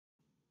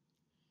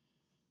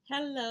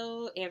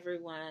Hello,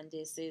 everyone.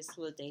 This is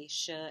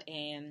Ladacia,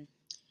 and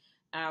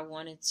I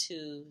wanted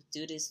to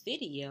do this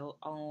video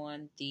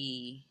on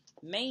the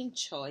Main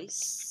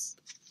Choice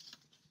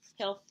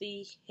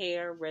Healthy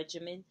Hair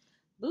Regimen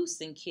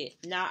Boosting Kit.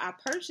 Now, I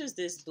purchased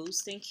this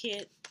boosting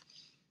kit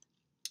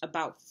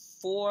about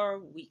 4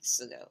 weeks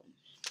ago.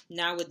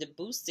 Now, with the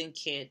boosting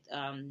kit,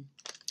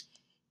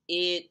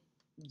 it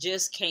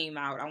just came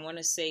out. I want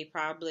to say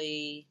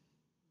probably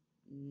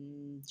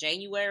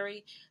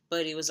January,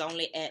 but it was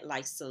only at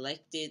like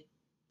selected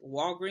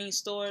Walgreens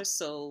stores,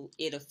 so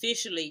it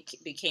officially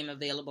became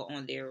available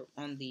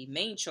on the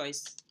Main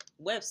Choice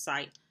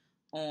website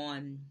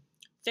on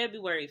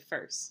February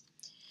 1st.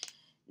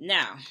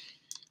 Now,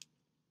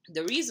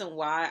 the reason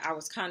why I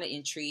was kind of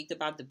intrigued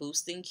about the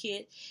boosting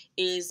kit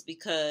is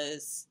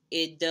because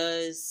it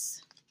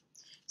does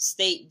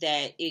state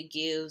that it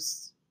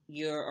gives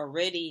your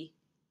already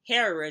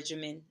hair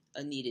regimen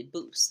a needed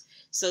boost.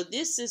 So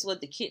this is what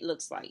the kit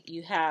looks like.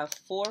 You have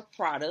 4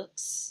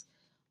 products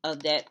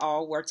that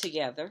all work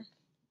together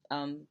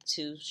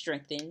to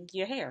strengthen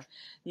your hair.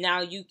 Now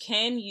you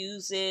can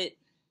use it.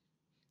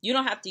 You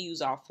don't have to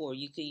use all 4.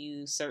 You could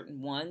use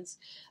certain ones.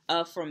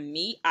 For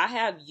me, I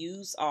have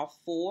used all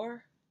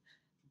 4,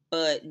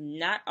 but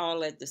not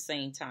all at the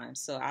same time.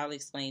 So I'll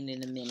explain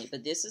in a minute.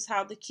 But this is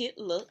how the kit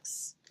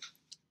looks.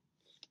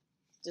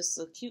 Just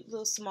a cute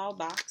little small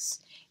box.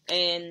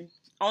 And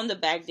on the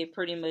back, they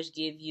pretty much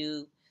give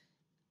you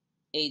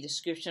a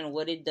description of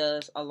what it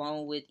does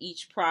along with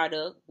each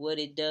product, what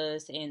it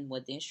does, and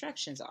what the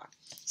instructions are.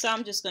 So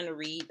I'm just going to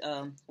read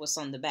what's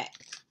on the back.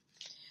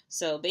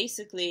 So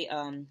basically,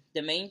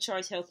 the Main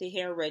Choice Healthy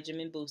Hair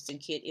Regimen Boosting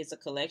Kit is a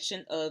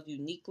collection of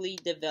uniquely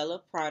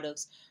developed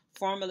products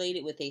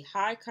formulated with a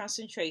high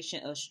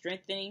concentration of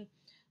strengthening,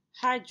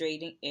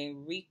 hydrating,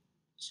 and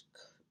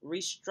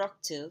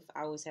restorative.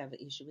 I always have an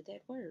issue with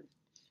that word.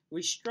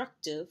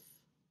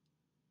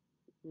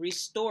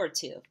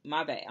 Restorative.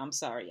 My bad. I'm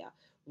sorry, y'all.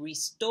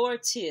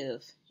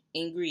 Restorative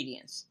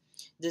ingredients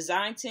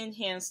designed to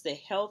enhance the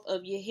health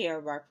of your hair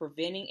by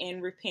preventing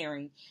and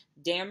repairing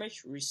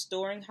damage,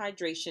 restoring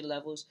hydration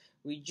levels,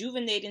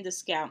 rejuvenating the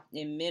scalp,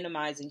 and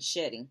minimizing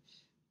shedding.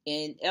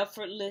 An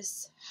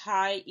effortless,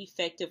 high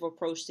effective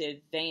approach to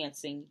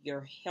advancing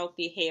your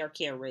healthy hair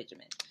care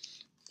regimen.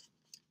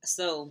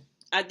 So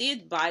I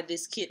did buy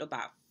this kit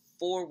about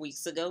 4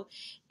 weeks ago,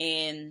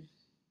 and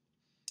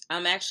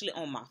I'm actually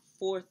on my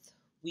 4th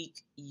week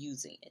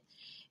using it.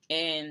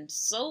 And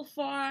so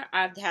far,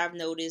 I have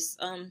noticed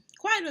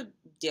quite a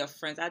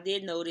difference. I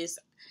did notice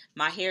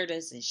my hair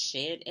doesn't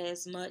shed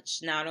as much.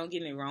 Now, don't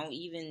get me wrong,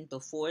 even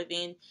before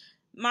then,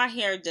 my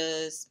hair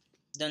does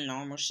the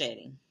normal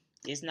shedding.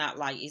 It's not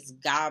like it's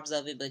gobs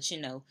of it, but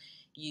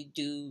you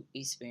do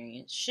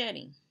experience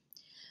shedding.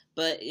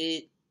 But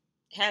it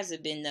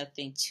hasn't been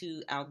nothing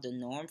too out the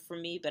norm for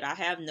me. But I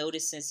have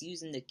noticed since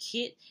using the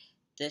kit,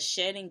 the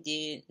shedding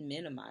did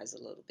minimize a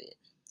little bit.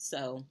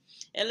 So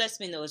it lets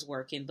me know it's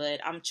working, but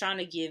I'm trying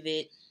to give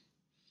it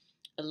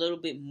a little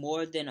bit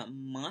more than a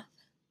month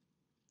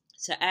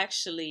to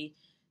actually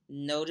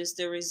notice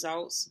the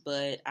results.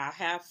 But I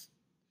have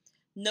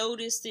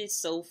noticed it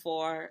so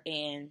far,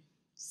 and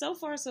so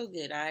far so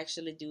good. I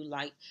actually do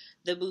like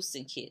the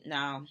boosting kit.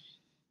 Now,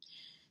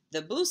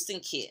 the boosting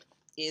kit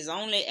is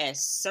only at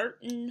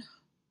certain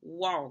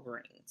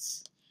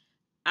Walgreens.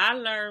 I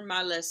learned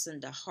my lesson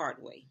the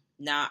hard way.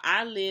 Now,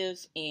 I live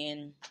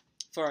in,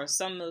 for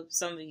some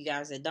of you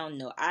guys that don't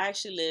know, I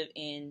actually live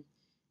in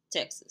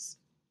Texas.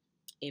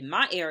 In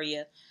my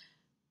area,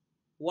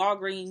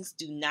 Walgreens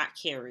do not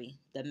carry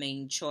the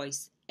Main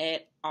Choice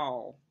at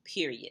all,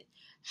 period.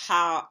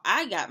 How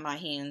I got my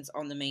hands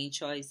on the Main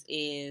Choice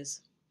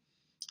is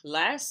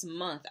last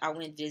month I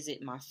went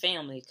visit my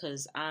family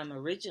because I'm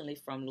originally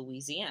from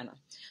Louisiana.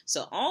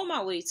 So on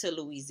my way to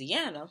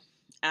Louisiana,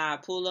 I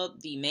pulled up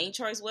the Main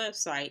Choice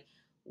website,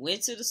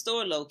 went to the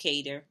store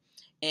locator,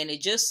 and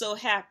it just so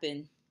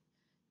happened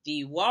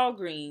the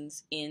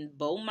Walgreens in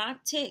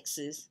Beaumont,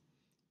 Texas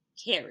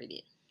carried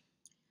it.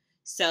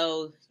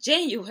 So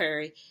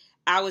January,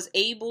 I was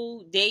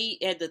able,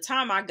 at the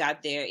time I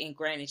got there, and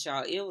granted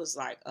y'all, it was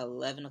like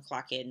 11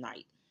 o'clock at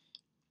night.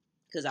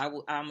 Because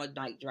I'm a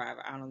night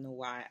driver. I don't know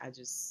why. I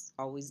just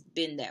always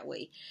been that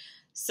way.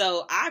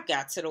 So I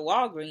got to the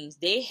Walgreens.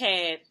 They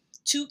had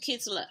 2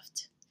 kits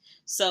left.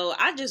 So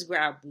I just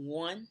grabbed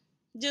one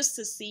just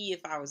to see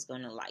if I was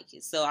going to like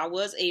it. So I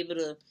was able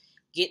to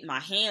get my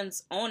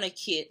hands on a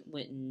kit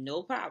with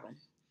no problem.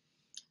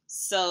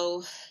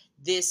 So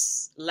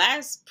this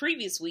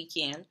previous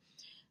weekend,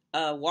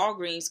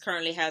 Walgreens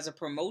currently has a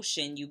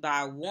promotion. You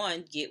buy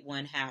one, get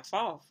one half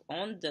off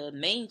on the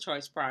Main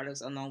Choice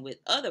products along with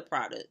other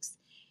products.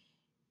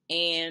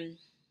 And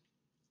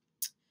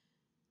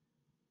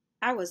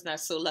I was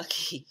not so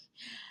lucky.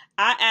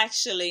 I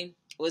actually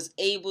was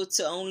able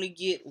to only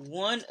get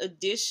one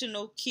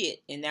additional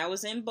kit, and that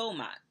was in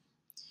Beaumont.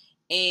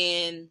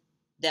 And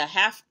the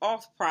half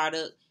off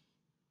product,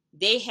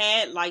 they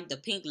had like the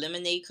pink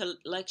lemonade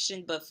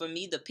collection, but for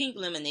me, the pink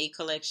lemonade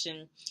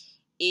collection,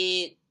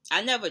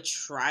 I never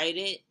tried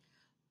it,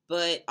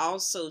 but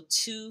also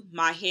too,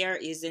 my hair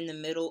is in the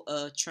middle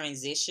of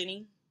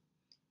transitioning.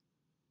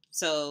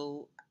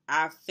 So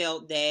I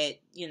felt that,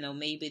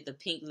 maybe the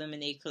Pink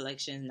Lemonade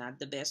collection is not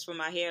the best for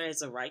my hair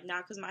as of right now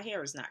because my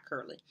hair is not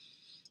curly.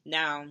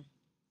 Now,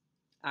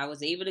 I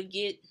was able to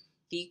get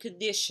the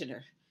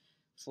conditioner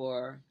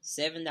for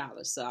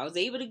 $7. So I was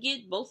able to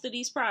get both of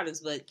these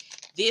products, but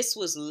this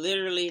was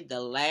literally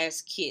the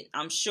last kit.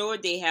 I'm sure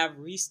they have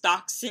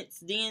restocked since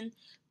then,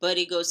 but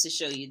it goes to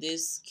show you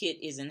this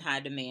kit is in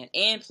high demand.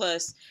 And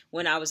plus,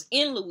 when I was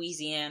in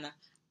Louisiana,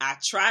 I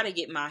tried to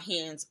get my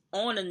hands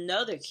on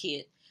another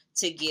kit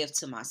to give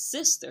to my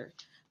sister,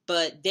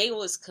 but they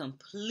was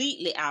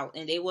completely out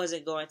and they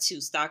wasn't going to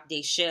stock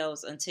their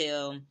shelves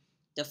until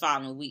the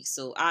following week.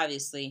 So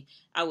obviously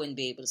I wouldn't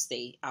be able to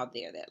stay out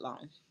there that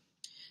long.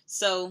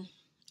 So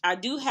I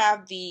do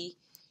have the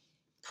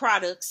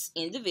products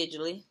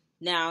individually.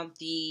 Now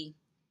the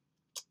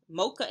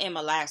Mocha and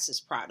Molasses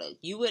product,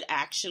 you would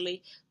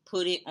actually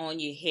put it on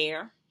your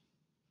hair,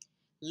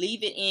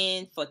 leave it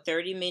in for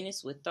 30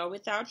 minutes with or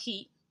without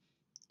heat,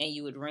 and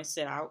you would rinse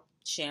it out,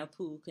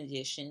 shampoo,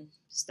 condition,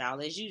 style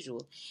as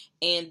usual.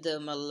 And the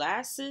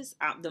molasses,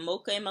 the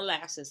Mocha and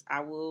Molasses,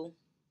 I will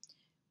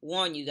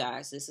warn you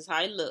guys, this is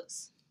how it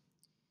looks.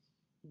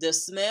 The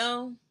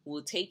smell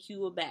will take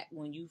you aback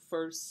when you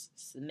first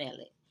smell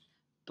it.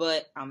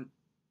 But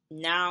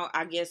now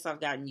I guess I've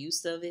gotten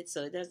used to it,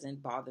 so it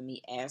doesn't bother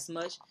me as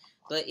much.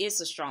 But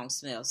it's a strong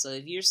smell. So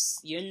if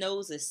your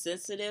nose is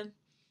sensitive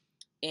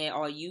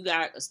or you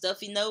got a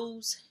stuffy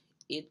nose,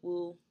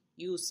 you'll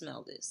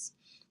smell this.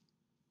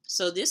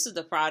 So this is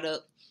the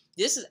product.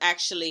 This is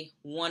actually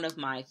one of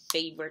my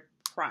favorite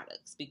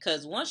products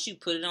because once you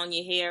put it on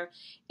your hair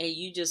and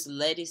you just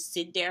let it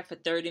sit there for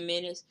 30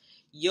 minutes,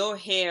 your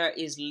hair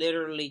is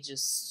literally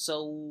just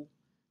so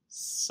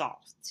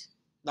soft.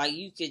 Like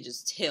you could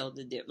just tell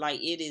the difference.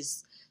 Like it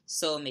is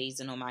so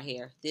amazing on my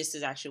hair. This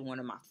is actually one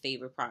of my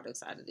favorite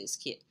products out of this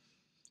kit.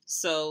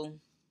 So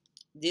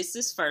this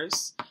is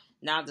first.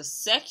 Now the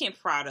second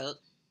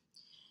product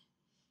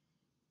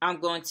I'm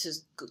going to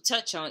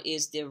touch on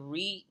is the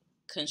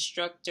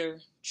Reconstructor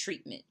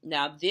treatment.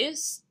 Now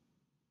this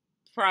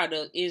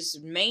product is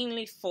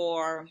mainly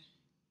for,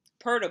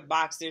 per the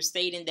box, they're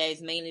stating that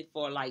it's mainly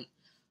for like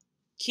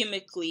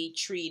chemically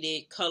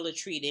treated, color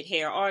treated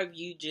hair, or if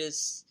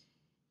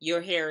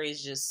your hair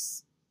is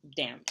just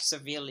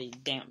severely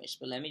damaged.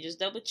 But let me just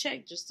double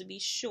check just to be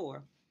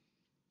sure.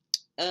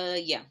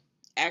 Yeah,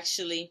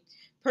 actually,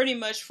 pretty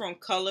much from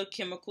color,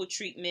 chemical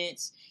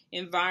treatments,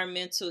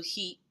 environmental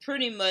heat,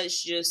 pretty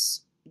much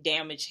just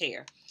damaged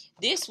hair.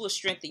 This will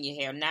strengthen your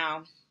hair.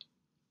 Now,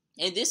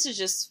 and this is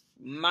just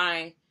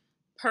my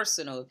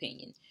personal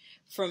opinion.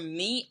 For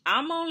me,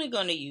 I'm only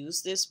going to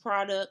use this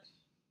product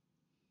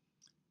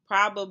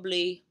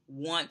probably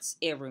once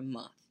every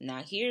month.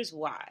 Now, here's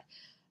why.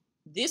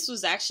 This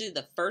was actually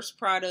the first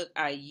product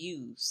I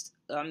used.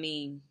 I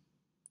mean,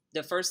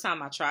 the first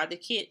time I tried the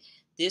kit,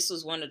 this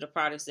was one of the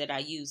products that I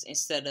used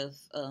instead of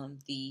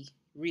the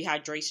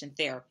rehydration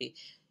therapy.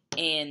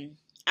 And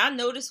I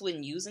noticed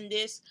when using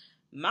this,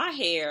 my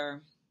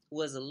hair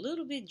was a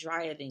little bit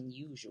drier than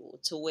usual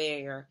to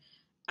where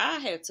I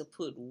had to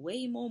put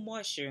way more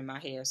moisture in my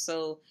hair.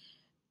 So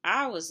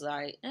I was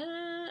like,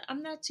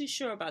 I'm not too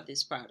sure about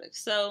this product.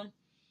 So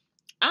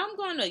I'm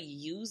going to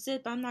use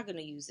it, but I'm not going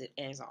to use it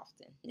as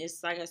often.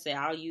 It's like I said,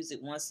 I'll use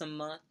it once a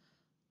month,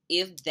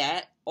 if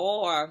that,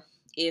 or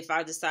if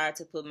I decide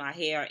to put my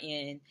hair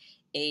in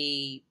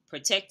a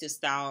protective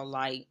style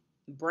like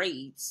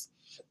braids,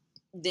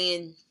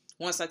 then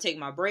once I take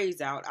my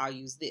braids out, I'll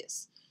use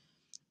this.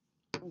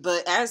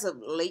 But as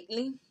of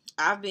lately,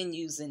 I've been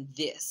using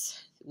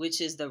this, which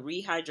is the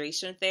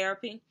rehydration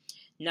therapy.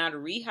 Now, the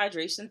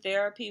rehydration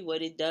therapy,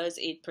 what it does,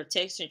 it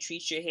protects and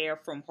treats your hair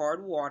from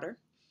hard water.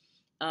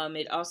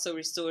 It also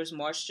restores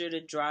moisture to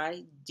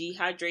dry,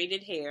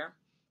 dehydrated hair.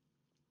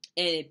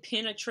 And it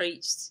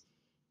penetrates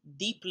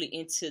deeply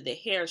into the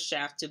hair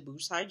shaft to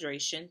boost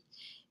hydration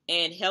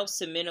and helps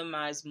to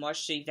minimize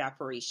moisture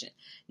evaporation.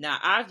 Now,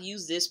 I've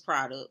used this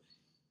product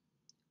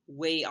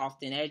way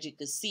often, as you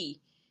can see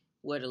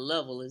where the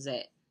level is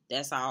at.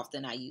 That's how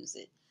often I use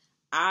it.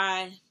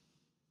 I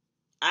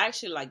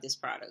actually like this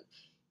product.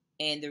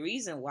 And the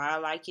reason why I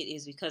like it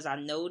is because I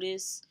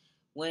notice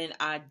when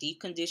I deep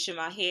condition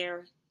my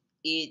hair,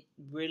 it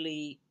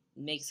really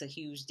makes a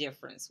huge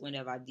difference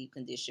whenever I deep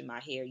condition my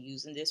hair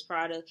using this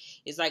product.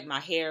 It's like my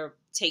hair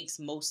takes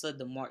most of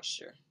the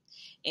moisture.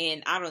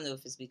 And I don't know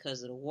if it's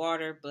because of the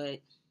water, but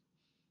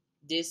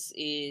this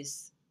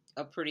is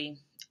a pretty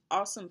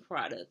awesome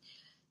product.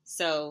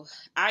 So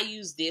I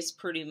use this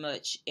pretty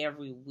much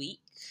every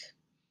week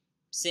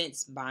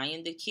since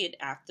buying the kit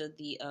after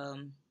the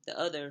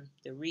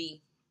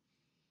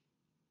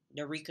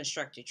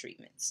reconstructive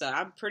treatment. So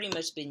I've pretty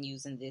much been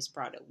using this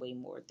product way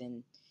more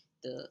than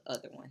the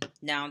other one.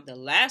 Now, the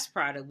last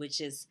product,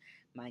 which is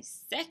my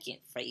second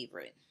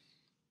favorite,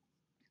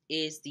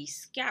 is the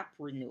Scalp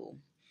Renewal.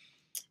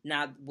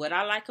 Now, what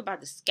I like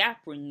about the Scalp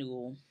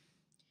Renewal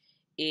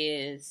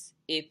is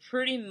it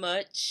pretty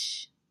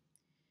much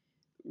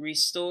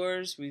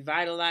restores,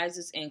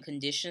 revitalizes, and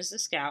conditions the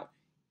scalp,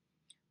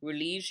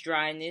 relieves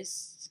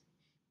dryness,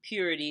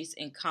 purities,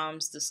 and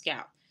calms the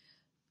scalp.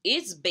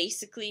 It's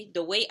basically,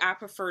 the way I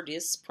prefer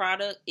this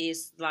product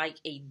is like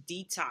a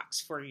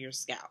detox for your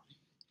scalp.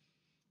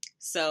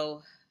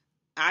 So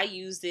I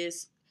use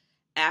this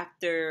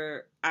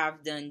after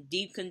I've done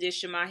deep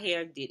condition my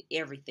hair, did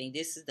everything.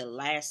 This is the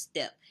last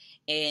step,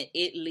 and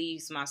it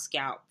leaves my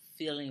scalp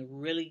feeling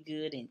really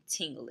good and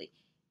tingly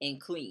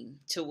and clean,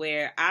 to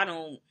where I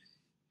don't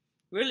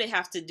really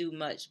have to do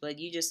much, but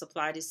you just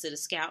apply this to the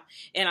scalp.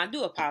 And I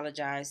do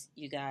apologize,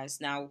 you guys.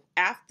 Now,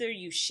 after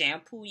you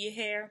shampoo your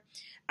hair,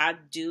 I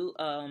do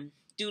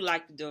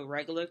like the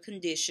regular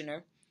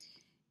conditioner,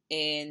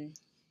 and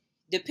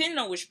depending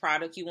on which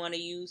product you want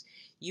to use,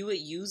 you would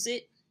use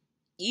it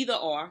either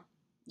or.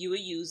 You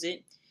would use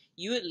it.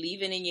 You would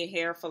leave it in your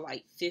hair for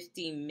like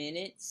 15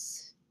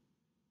 minutes.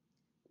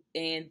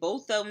 And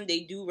both of them,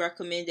 they do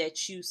recommend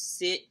that you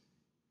sit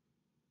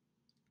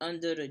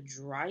under the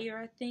dryer,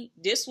 I think.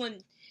 This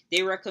one,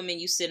 they recommend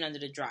you sit under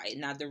the dryer.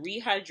 Now, the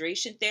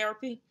rehydration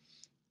therapy,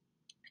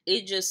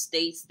 it just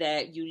states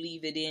that you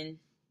leave it in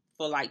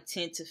for like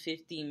 10 to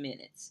 15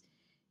 minutes.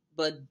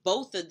 But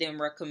both of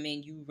them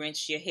recommend you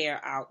rinse your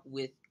hair out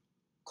with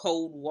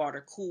cold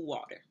water, cool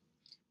water.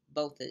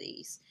 Both of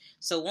these.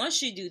 So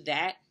once you do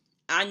that,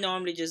 I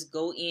normally just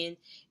go in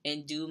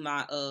and do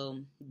my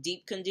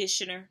deep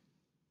conditioner,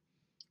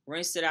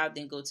 rinse it out,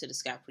 then go to the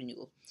scalp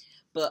renewal.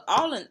 But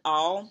all in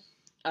all,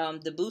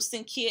 the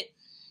boosting kit,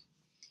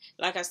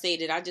 like I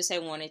stated, I just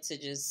had wanted to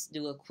just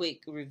do a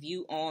quick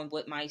review on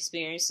what my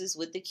experiences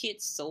with the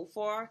kit so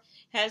far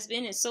has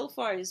been, and so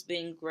far it's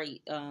been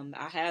great.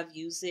 I have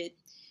used it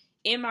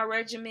in my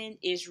regimen.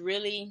 It's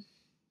really,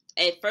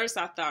 at first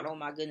I thought, oh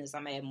my goodness,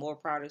 I'm gonna add more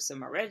products in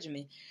my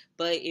regimen,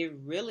 but it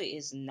really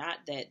is not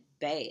that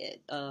bad.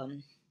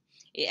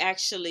 It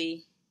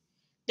actually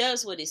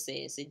does what it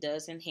says. It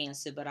does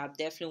enhance it, but I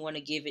definitely want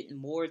to give it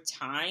more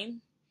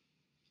time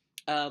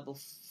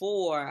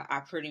before I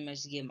pretty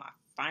much give my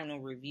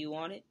final review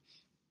on it.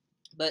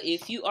 But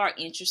if you are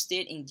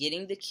interested in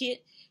getting the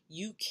kit,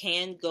 you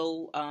can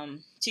go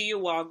to your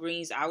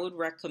Walgreens. I would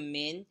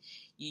recommend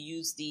you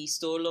use the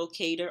store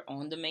locator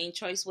on the Mane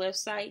Choice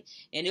website,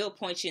 and it'll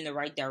point you in the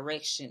right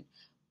direction.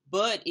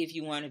 But if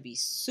you want to be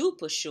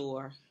super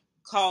sure,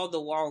 call the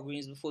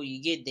Walgreens before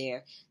you get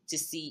there to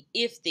see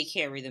if they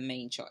carry the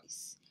Mane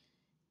Choice.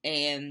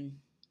 And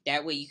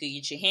that way you can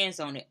get your hands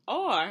on it.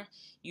 Or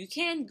you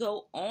can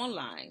go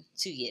online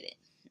to get it.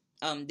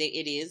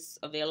 It is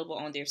available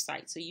on their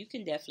site, so you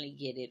can definitely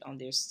get it on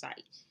their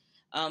site.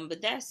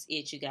 But that's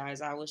it, you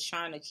guys. I was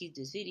trying to keep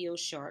this video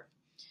short,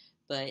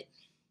 but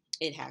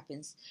it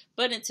happens.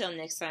 But until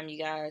next time, you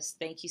guys,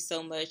 thank you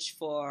so much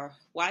for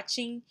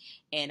watching,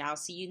 and I'll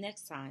see you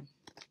next time.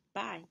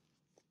 Bye.